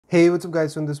Hey, what's up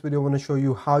guys? So in this video I want to show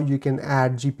you how you can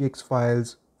add GPX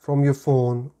files from your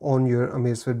phone on your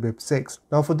Amazfit Bip 6.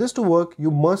 Now for this to work,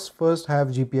 you must first have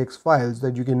GPX files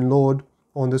that you can load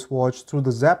on this watch through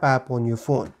the Zap app on your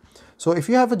phone. So if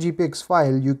you have a GPX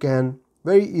file, you can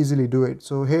very easily do it.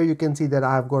 So here you can see that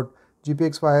I've got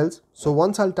GPX files. So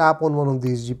once I'll tap on one of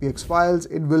these GPX files,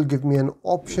 it will give me an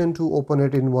option to open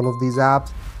it in one of these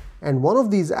apps. And one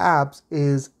of these apps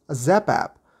is a Zap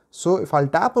app. So if I'll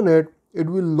tap on it, it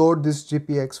will load this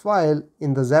GPX file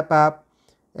in the Zap app,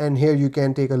 and here you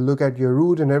can take a look at your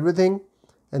route and everything,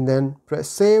 and then press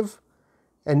save,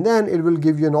 and then it will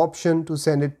give you an option to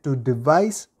send it to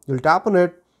device. You'll tap on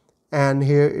it, and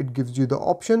here it gives you the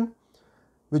option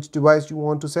which device you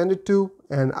want to send it to,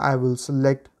 and I will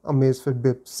select Amazfit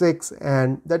Bip 6,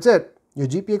 and that's it. Your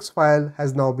GPX file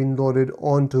has now been loaded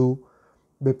onto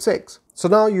Bip 6. So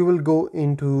now you will go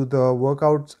into the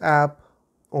workouts app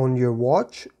on your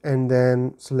watch and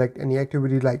then select any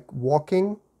activity like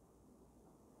walking.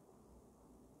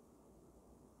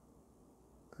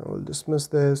 I will dismiss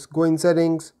this. Go in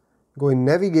settings, go in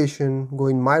navigation, go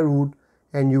in my route,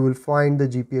 and you will find the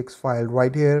GPX file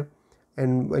right here.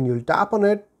 And when you'll tap on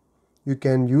it, you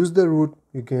can use the route,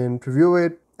 you can preview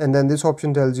it, and then this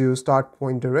option tells you start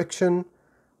point direction,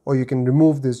 or you can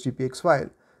remove this GPX file.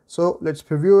 So let's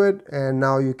preview it, and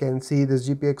now you can see this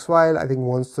GPX file. I think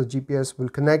once the GPS will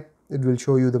connect, it will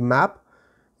show you the map,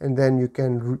 and then you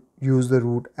can use the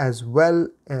route as well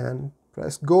and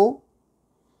press go.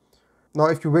 Now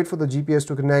if you wait for the GPS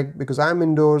to connect, because I'm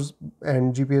indoors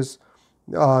and GPS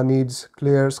needs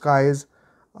clear skies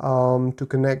to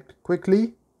connect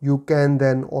quickly, you can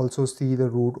then also see the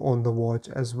route on the watch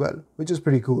as well, which is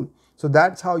pretty cool. So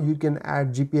that's how you can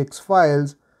add GPX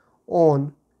files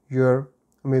on your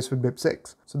Amazfit Bip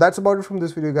 6. So that's about it from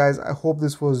this video, guys. I hope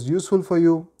this was useful for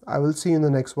you. I will see you in the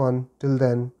next one. Till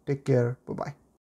then, take care. Bye-bye.